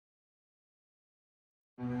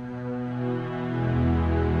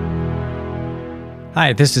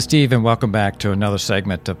Hi, this is Steve, and welcome back to another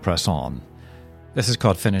segment of Press On. This is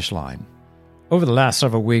called Finish Line. Over the last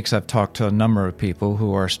several weeks, I've talked to a number of people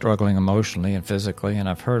who are struggling emotionally and physically, and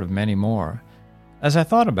I've heard of many more. As I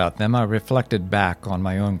thought about them, I reflected back on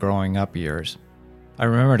my own growing up years. I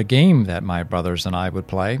remembered a game that my brothers and I would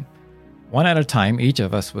play. One at a time, each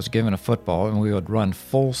of us was given a football, and we would run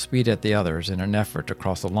full speed at the others in an effort to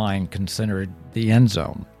cross the line considered the end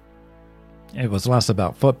zone. It was less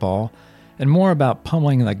about football and more about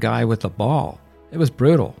pummeling the guy with the ball. It was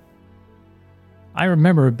brutal. I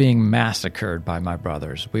remember being massacred by my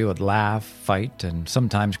brothers. We would laugh, fight, and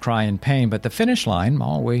sometimes cry in pain, but the finish line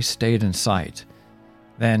always stayed in sight.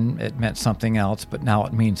 Then it meant something else, but now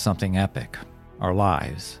it means something epic, our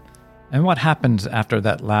lives. And what happens after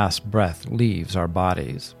that last breath leaves our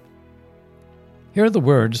bodies? Here are the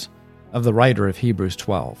words of the writer of Hebrews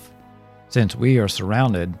 12. Since we are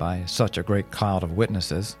surrounded by such a great cloud of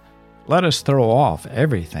witnesses, let us throw off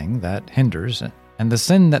everything that hinders and the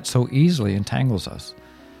sin that so easily entangles us,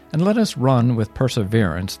 and let us run with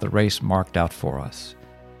perseverance the race marked out for us.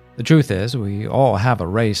 The truth is, we all have a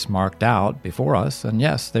race marked out before us, and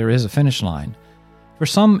yes, there is a finish line. For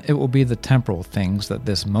some, it will be the temporal things that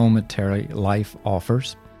this momentary life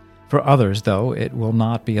offers. For others, though, it will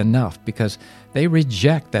not be enough because they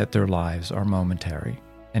reject that their lives are momentary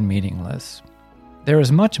and meaningless. There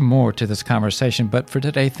is much more to this conversation, but for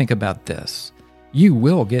today, think about this. You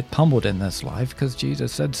will get pummeled in this life because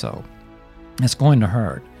Jesus said so. It's going to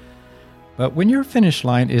hurt. But when your finish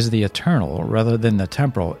line is the eternal rather than the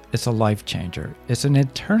temporal, it's a life changer. It's an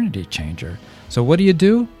eternity changer. So what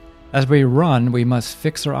do? As we run, we must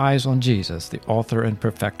fix our eyes on Jesus, the author and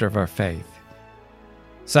perfecter of our faith.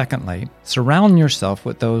 Secondly, surround yourself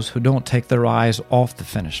with those who don't take their eyes off the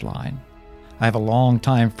finish line. I have a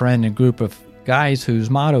long-time friend and group of guys whose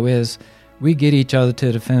motto is, we get each other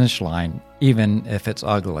to the finish line, even if it's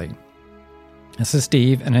ugly. This is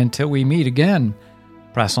Steve, and until we meet again,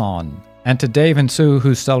 press on. And to Dave and Sue,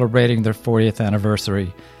 who's celebrating their 40th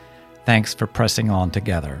anniversary, thanks for pressing on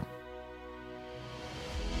together.